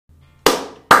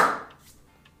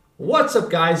What's up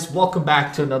guys, welcome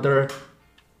back to another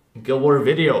Guild War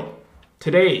video.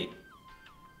 Today,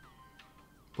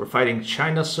 we're fighting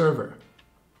China server.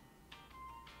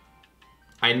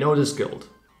 I know this guild.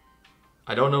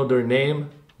 I don't know their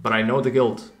name, but I know the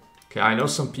guild. Okay, I know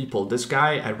some people. This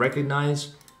guy I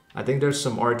recognize. I think there's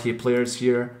some RTA players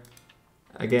here.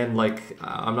 Again, like,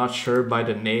 I'm not sure by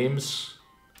the names,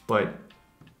 but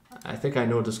I think I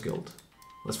know this guild.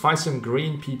 Let's find some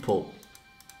green people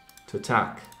to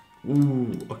attack.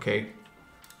 Ooh, okay.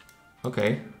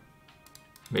 Okay.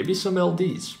 Maybe some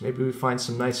LDs. Maybe we find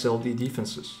some nice LD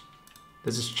defenses.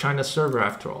 This is China server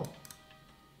after all.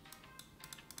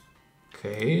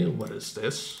 Okay, what is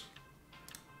this?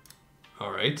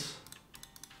 Alright.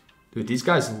 Dude, these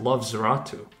guys love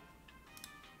Zeratu.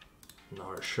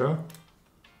 Narsha.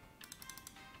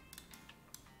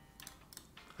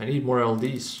 I need more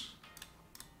LDs.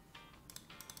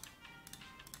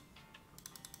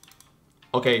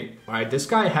 Okay, alright, this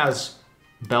guy has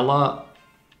Bella.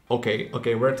 Okay,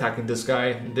 we're attacking this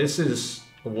guy. This is,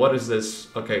 what is this?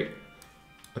 Okay,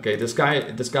 this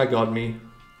guy got me.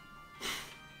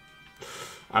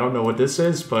 I don't know what this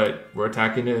is, but we're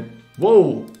attacking it.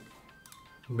 Whoa!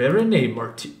 Mirene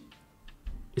Marti.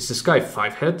 Is this guy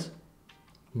 5-head?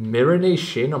 Mirene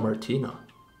Shayna Martina.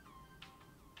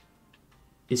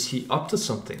 Is he up to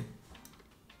something?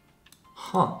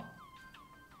 Huh.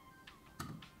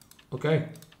 Okay.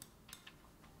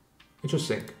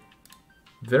 Interesting.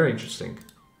 Very interesting.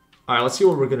 Alright, let's see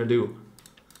what we're gonna do.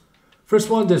 First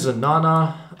one, there's a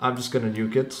Nana. I'm just gonna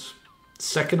nuke it.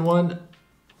 Second one,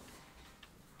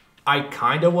 I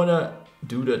kinda wanna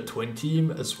do the twin team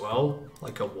as well.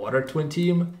 Like a water twin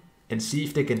team. And see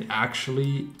if they can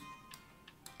actually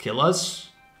kill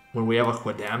us when we have a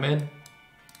Huadaman.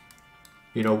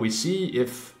 You know, we see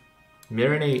if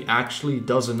Mirene actually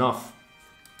does enough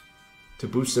to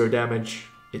boost their damage.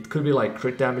 It could be like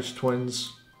crit damage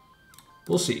twins.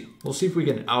 We'll see. We'll see if we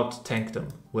can out-tank them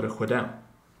with a Huadam.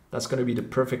 That's going to be the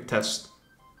perfect test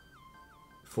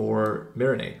for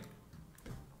Mirene.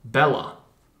 Bella.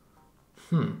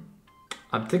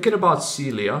 I'm thinking about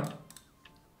Celia,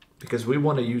 because we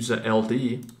want to use an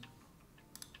LD.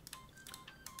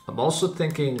 I'm also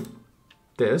thinking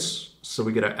this, so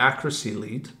we get an accuracy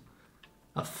lead.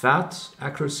 A fat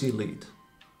accuracy lead.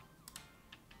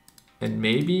 And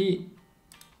maybe,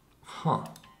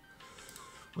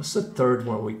 what's the third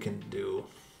one we can do?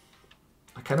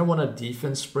 I kind of want a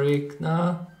defense break.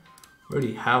 Nah, we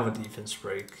already have a defense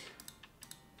break.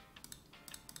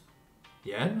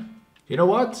 Yen? You know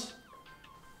what?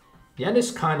 Yen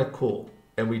is kind of cool,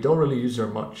 and we don't really use her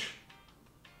much.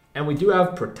 And we do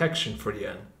have protection for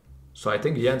Yen. So I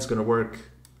think Yen's gonna work.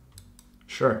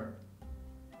 Sure.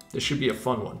 This should be a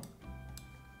fun one.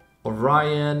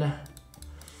 Orion.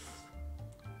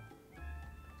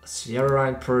 Sierra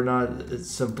Ryan Perna,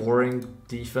 it's a boring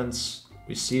defense.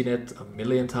 We've seen it a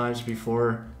million times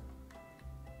before.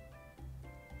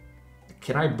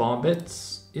 Can I bomb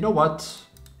it? You know what?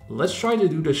 Let's try to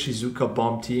do the Shizuka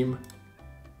bomb team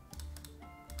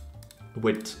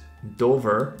with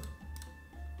Dover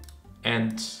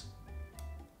and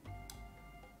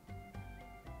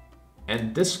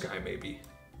this guy maybe.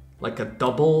 Like a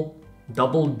double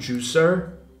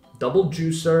juicer.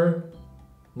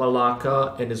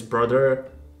 Malaka and his brother,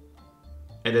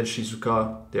 and then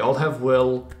Shizuka. They all have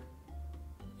will.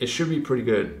 It should be pretty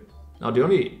good. Now the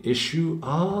only issue,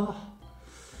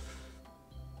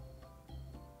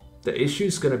 the issue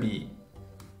is gonna be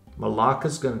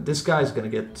Malaka's gonna. This guy's gonna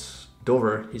get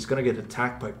Dover. He's gonna get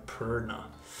attacked by Perna.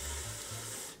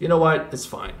 You know what? It's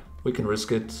fine. We can risk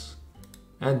it.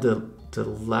 And the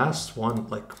last one,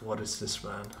 like, what is this,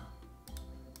 man?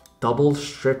 Double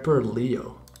stripper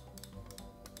Leo.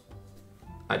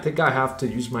 I think I have to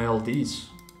use my LDs.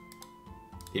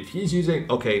 If he's using...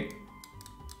 Okay.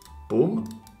 Boom.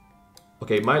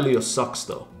 Okay, my Leo sucks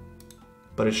though.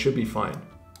 But it should be fine.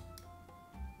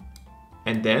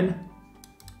 And then...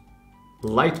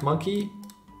 Light Monkey.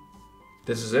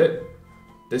 This is it.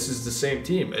 This is the same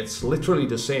team. It's literally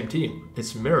the same team.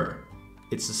 It's mirror.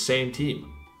 It's the same team.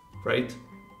 Right?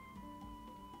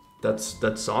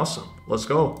 That's awesome. Let's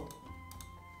go.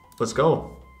 Let's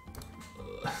go.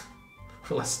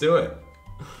 Let's do it.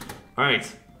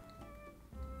 Alright.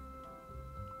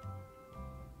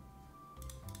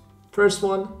 First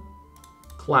one,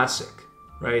 classic,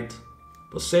 right?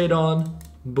 Poseidon,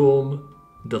 boom,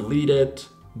 delete it,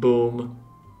 boom,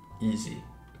 easy.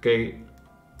 Okay,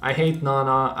 I hate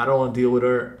Nana, I don't want to deal with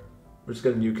her. We're just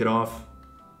gonna nuke it off.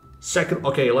 Second,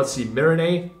 okay, let's see,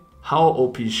 Mirene, how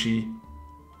OP is she?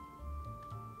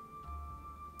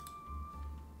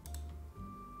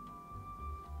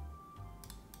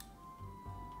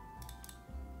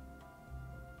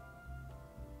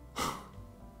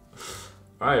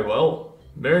 Alright, well,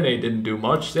 Marinade didn't do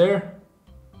much there.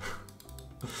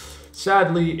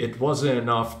 Sadly, it wasn't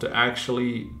enough to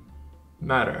actually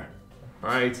matter.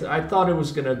 Alright, I thought it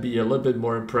was gonna be a little bit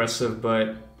more impressive,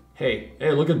 but hey,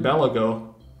 look at Bella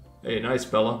go. Hey, nice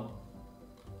Bella.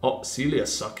 Oh, Celia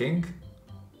sucking.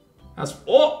 That's,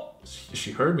 oh,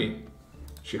 she heard me.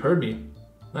 She heard me.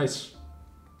 Nice.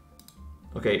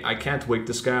 Okay, I can't wake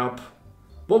this guy up.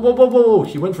 Whoa, whoa, whoa, whoa, whoa,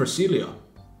 he went for Celia.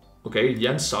 Okay,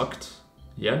 Yen sucked.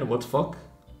 Yen, what the fuck?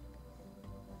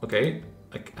 Okay,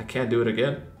 I can't do it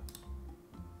again.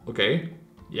 Okay,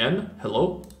 Yen,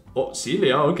 hello? Oh,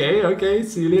 Celia, okay,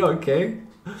 Celia, okay.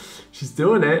 She's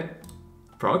doing it.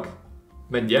 Proc?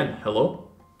 Man, Yen,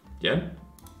 hello? Yen?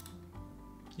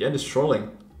 Yen is trolling.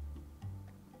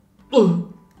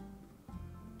 Ugh.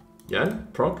 Yen,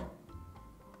 proc?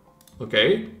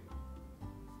 Okay.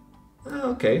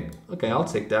 Okay, I'll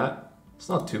take that. It's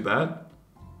not too bad.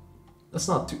 That's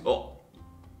not too... Oh.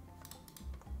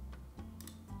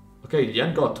 Okay,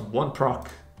 Yen got 1 proc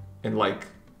in like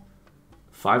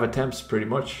 5 attempts pretty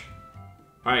much.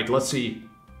 Alright, let's see.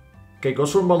 Okay,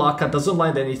 goes for Malaka, doesn't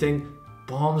land anything.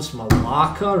 Bombs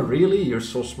Malaka? Really? You're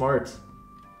so smart.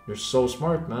 You're so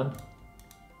smart, man.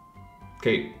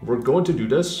 Okay, we're going to do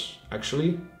this,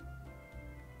 actually.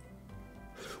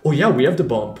 Oh yeah, we have the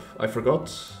bomb. I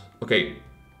forgot. Okay,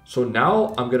 so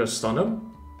now I'm gonna stun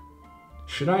him.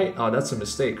 Should I? Oh, that's a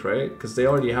mistake, right? Because they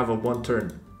already have a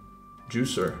 1-turn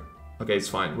juicer. Okay, it's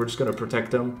fine. We're just gonna protect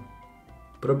them.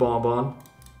 Put a bomb on.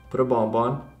 Put a bomb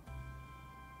on.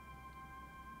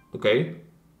 Okay.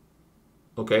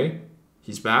 Okay.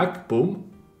 He's back.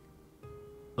 Boom.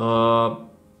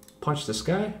 Punch this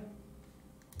guy.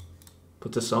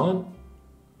 Put this on.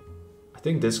 I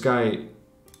think this guy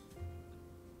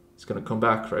is gonna come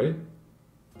back, right?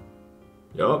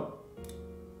 Yup.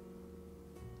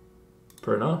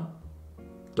 Perna.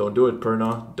 Don't do it,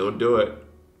 Perna. Don't do it.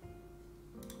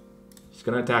 He's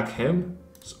gonna attack him.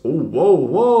 Oh, whoa,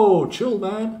 whoa. Chill,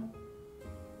 man.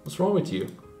 What's wrong with you?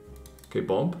 Okay,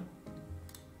 bomb.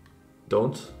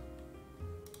 Don't.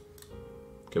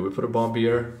 Okay, we put a bomb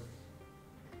here.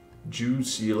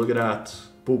 Juicy, look at that.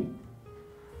 Boom.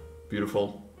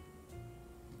 Beautiful.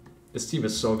 This team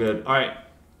is so good. Alright.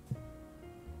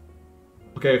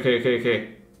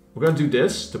 Okay. We're gonna do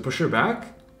this to push her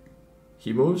back.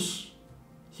 He moves.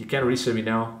 He can't reset me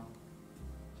now.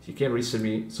 He can't reset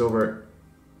me. It's over.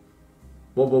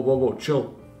 Whoa.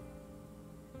 Chill.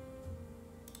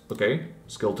 Okay.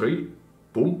 Skill 3.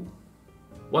 Boom.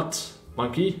 What?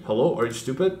 Monkey? Hello? Are you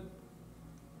stupid?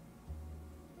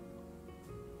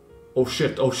 Oh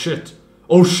shit. Oh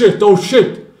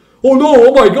no!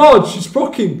 Oh my god! She's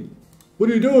proccing! What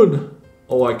are you doing?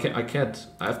 Oh, I can't.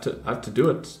 I have to do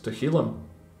it to heal him.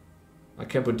 I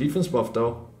can't put defense buff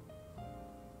though.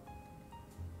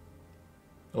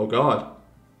 Oh god.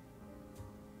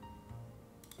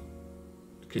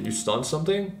 Can you stun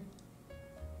something?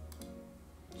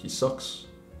 He sucks.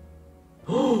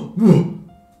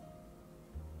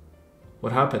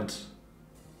 What happened?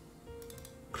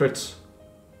 Crit.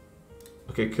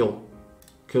 Okay, kill.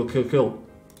 Kill.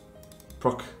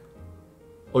 Proc.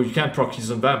 Oh, you can't proc. He's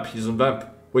on vamp.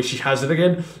 Wait, she has it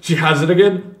again?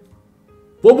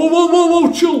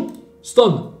 Whoa, chill.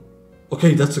 Stun.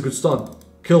 Okay, that's a good stun.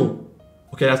 Kill.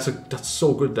 Okay, that's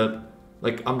so good that,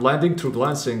 like, I'm landing through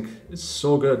glancing. It's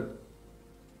so good.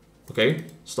 Okay,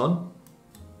 stun.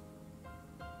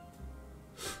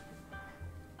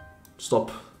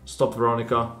 Stop,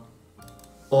 Veronica.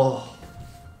 Oh.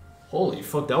 Holy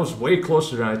fuck, that was way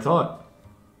closer than I thought.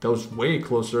 That was way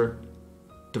closer.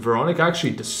 The Veronica,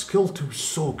 actually, the skill 2 is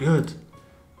so good.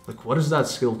 Like, what is that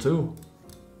skill 2?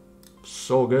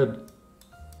 So good.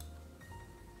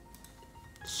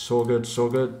 So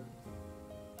good.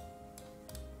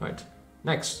 Right,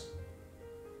 next.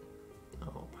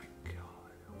 Oh my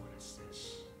god, what is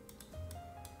this?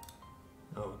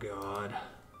 Oh god.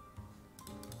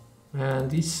 Man,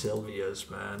 these Sylvias,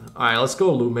 man. Alright, let's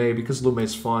go Lume, because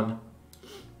Lume's fun.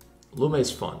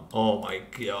 Lume's fun. Oh my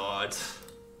god.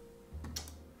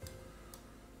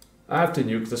 I have to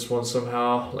nuke this one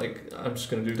somehow. Like, I'm just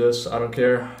gonna do this. I don't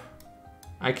care.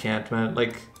 I can't, man.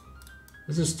 Like,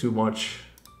 this is too much.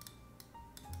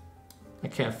 I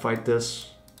can't fight this.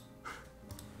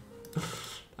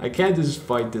 I can't just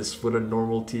fight this with a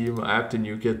normal team. I have to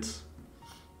nuke it.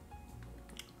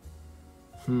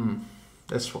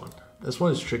 This one. This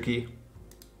one is tricky.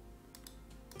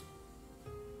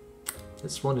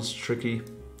 This one is tricky.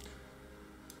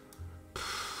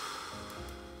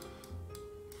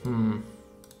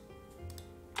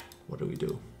 What do we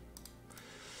do?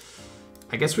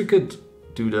 I guess we could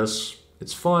do this.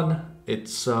 It's fun.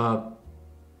 It's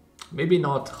Maybe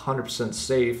not 100%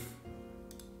 safe,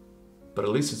 but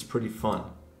at least it's pretty fun.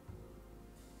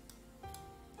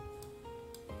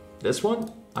 This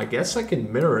one, I guess I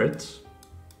can mirror it.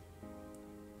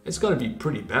 It's gonna be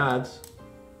pretty bad.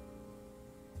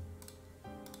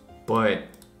 But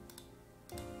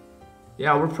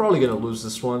yeah, we're probably gonna lose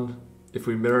this one if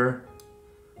we mirror.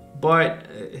 But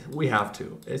we have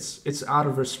to. It's out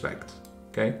of respect,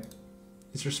 okay?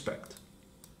 It's respect.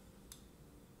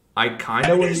 I kind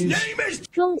of want to use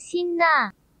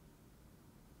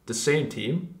the same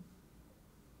team.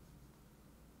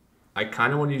 I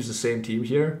kind of want to use the same team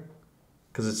here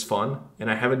because it's fun, and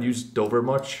I haven't used Dover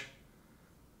much.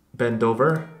 Ben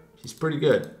Dover, he's pretty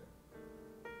good.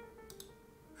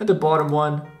 And the bottom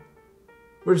one,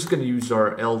 we're just gonna use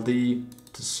our LD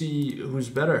to see who's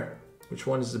better. Which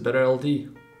one is the better LD?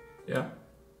 Yeah,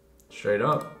 straight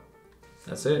up.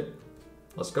 That's it.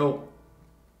 Let's go.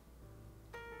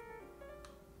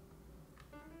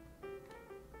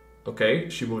 Okay,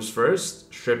 she moves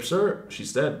first, strips her,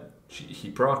 she's dead.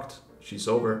 He procced. She's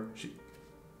over.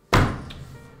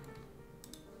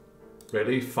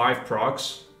 Really? 5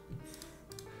 procs?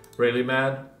 Really,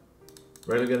 man?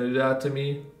 Really gonna do that to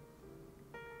me?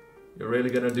 You're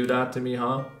really gonna do that to me,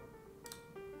 huh?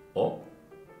 Oh.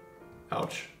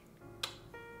 Ouch.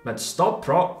 Man, stop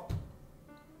proc.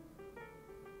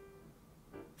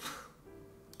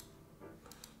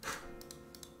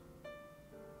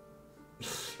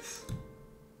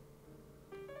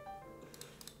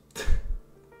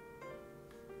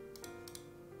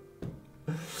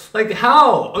 Like,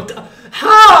 how?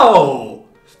 How?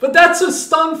 But that's a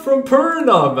stun from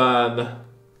Perna, man.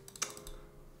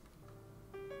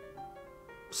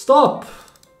 Stop.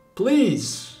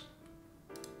 Please.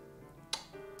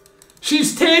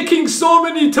 She's taking so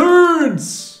many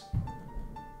turns.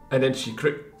 And then she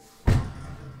crit.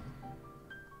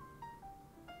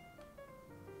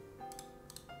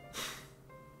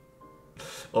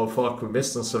 Oh fuck, we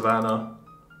missed on Savannah.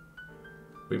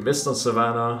 We missed on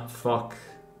Savannah. Fuck.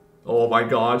 Oh my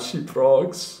god, she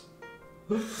procs.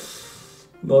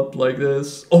 Not like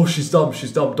this. Oh, she's dumb,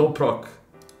 she's dumb. Don't proc.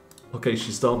 Okay,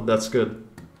 she's dumb. That's good.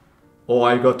 Oh,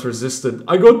 I got resisted.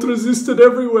 I got resisted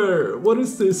everywhere. What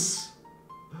is this?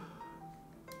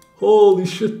 Holy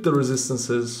shit, the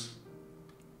resistances.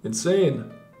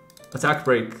 Insane. Attack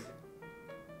break.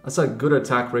 That's a good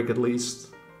attack break at least.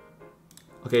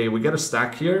 Okay, we get a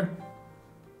stack here.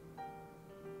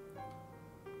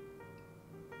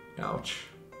 Ouch.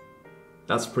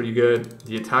 That's pretty good.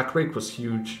 The attack break was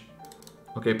huge.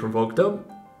 Okay, provoke them.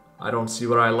 I don't see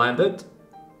where I landed.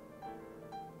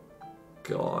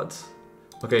 God.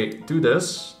 Okay, do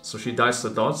this. So she dies to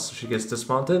the dots, so she gets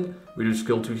dismounted. We do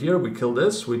skill 2 here, we kill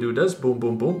this, we do this, boom,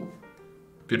 boom, boom.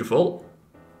 Beautiful.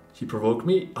 He provoked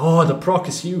me. Oh, the proc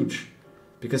is huge.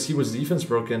 Because he was defense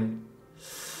broken.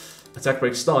 Attack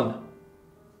break stun.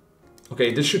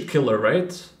 Okay, this should kill her,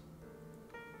 right?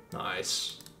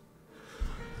 Nice.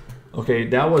 Okay,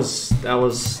 that was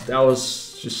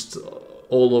just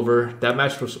all over. That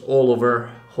match was all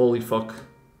over. Holy fuck.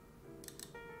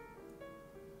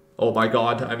 Oh my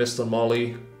god, I missed on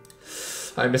Molly.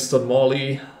 I missed on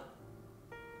Molly.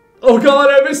 Oh god,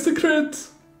 I missed the crit.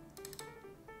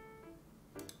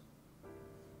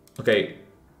 Okay,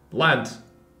 land.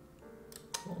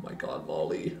 Oh my god,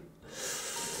 Molly.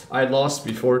 I lost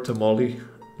before to Molly.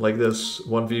 Like this,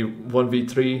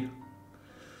 1v3.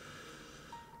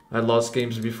 I lost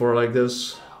games before like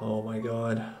this. Oh my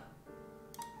god.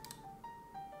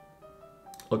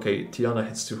 Okay, Tiana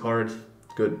hits too hard.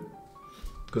 Good.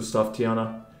 Good stuff,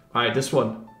 Tiana. Alright, this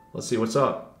one. Let's see what's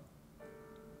up.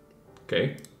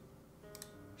 Okay.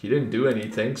 He didn't do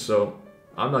anything, so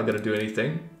I'm not gonna do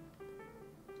anything.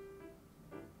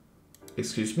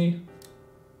 Excuse me?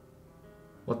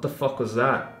 What the fuck was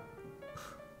that?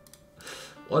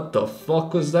 What the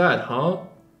fuck was that, huh?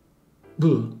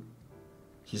 Ugh.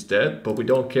 He's dead, but we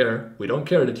don't care. We don't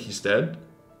care that he's dead.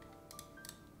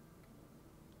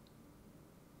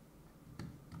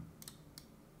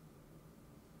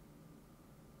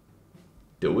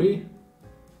 Do we?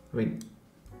 I mean,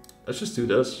 let's just do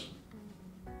this.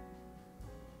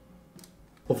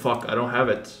 Oh fuck, I don't have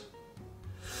it.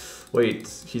 Wait,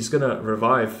 he's gonna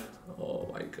revive. Oh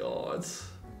my god.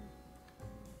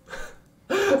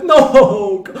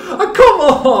 No! Come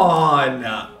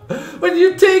on! But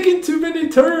you're taking too many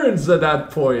turns at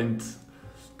that point.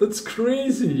 That's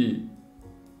crazy.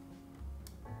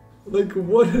 Like,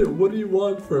 what do you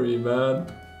want from me,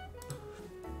 man?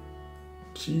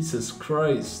 Jesus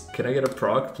Christ. Can I get a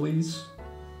proc, please?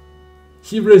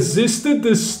 He resisted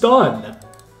the stun.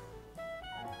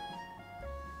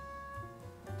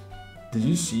 Did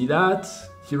you see that?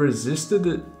 He resisted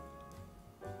it.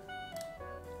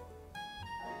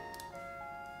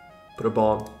 Put a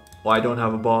bomb. Oh, I don't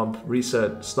have a bomb.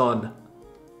 Reset. Stun.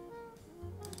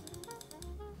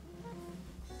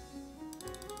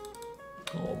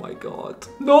 Oh my god.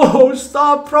 No!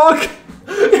 Stop, proc!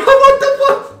 What the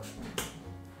fuck?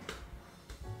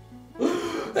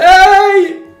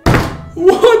 Hey!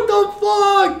 What the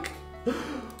fuck?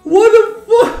 What the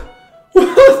fuck?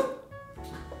 What?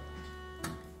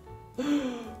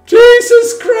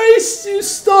 Jesus Christ, you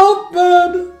stop,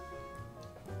 man!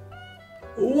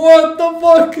 What the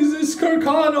fuck is this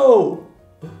Carcano?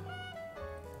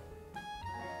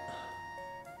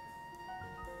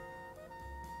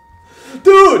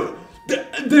 Dude!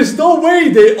 There's no way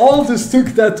they all just took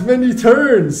that many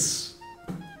turns.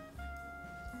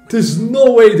 There's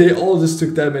no way they all just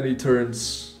took that many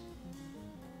turns.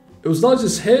 It was not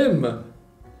just him.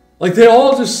 Like, they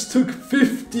all just took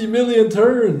 50 million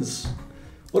turns.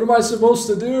 What am I supposed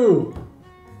to do?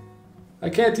 I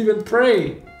can't even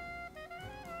pray.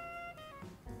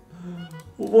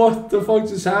 What the fuck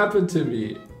just happened to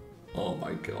me? Oh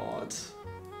my god.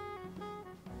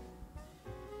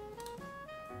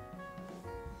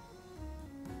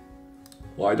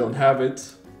 Well, I don't have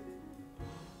it.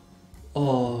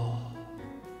 Oh.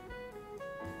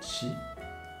 Gee.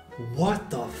 What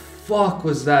the fuck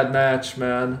was that match,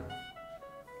 man?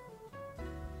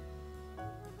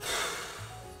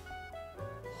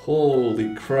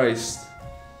 Holy Christ.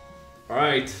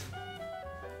 Alright.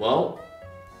 Well.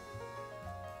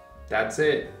 That's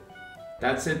it.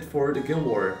 That's it for the Guild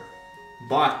War.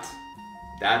 But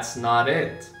that's not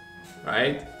it.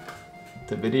 Right?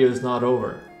 The video is not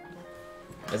over.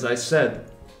 As I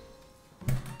said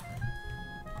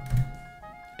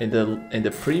in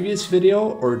the previous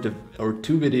video or 2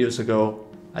 videos ago,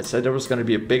 I said there was going to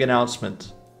be a big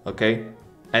announcement, okay?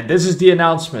 And this is the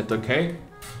announcement, okay?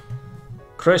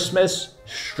 Christmas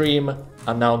stream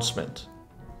announcement.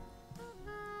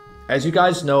 As you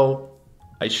guys know,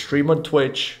 I stream on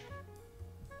Twitch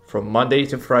from Monday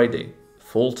to Friday,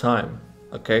 full time,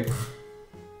 okay?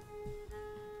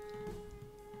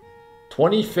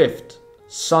 25th,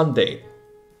 Sunday,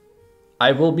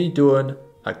 I will be doing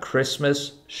a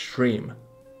Christmas stream.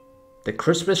 The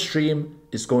Christmas stream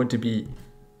is going to be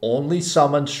only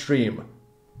summon stream.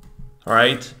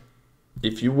 Alright?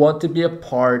 If you want to be a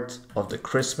part of the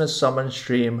Christmas summon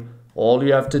stream, all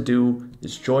you have to do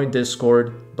is join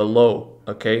Discord below.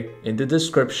 Okay? In the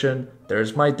description,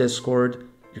 there's my Discord.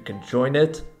 You can join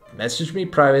it, message me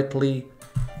privately,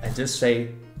 and just say,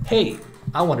 hey,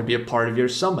 I want to be a part of your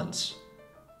summons.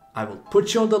 I will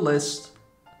put you on the list,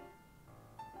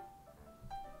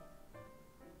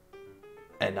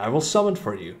 and I will summon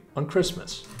for you on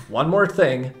Christmas. One more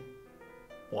thing.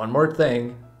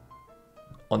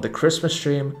 On the Christmas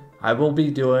stream, I will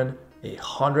be doing a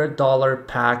 $100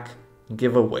 pack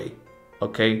giveaway.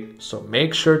 Okay, so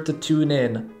make sure to tune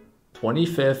in.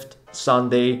 25th,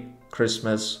 Sunday,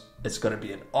 Christmas. It's gonna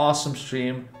be an awesome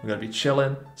stream. We're gonna be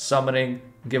chilling, summoning,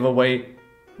 giveaway.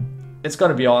 It's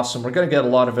gonna be awesome. We're gonna get a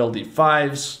lot of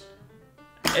LD5s.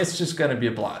 It's just gonna be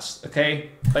a blast, okay?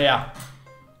 But yeah,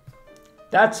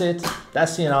 that's it.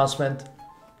 That's the announcement.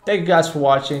 Thank you guys for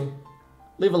watching.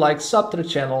 Leave a like, sub to the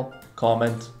channel,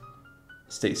 comment.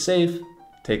 Stay safe,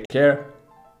 take care.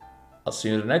 I'll see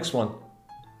you in the next one.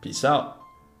 Peace out.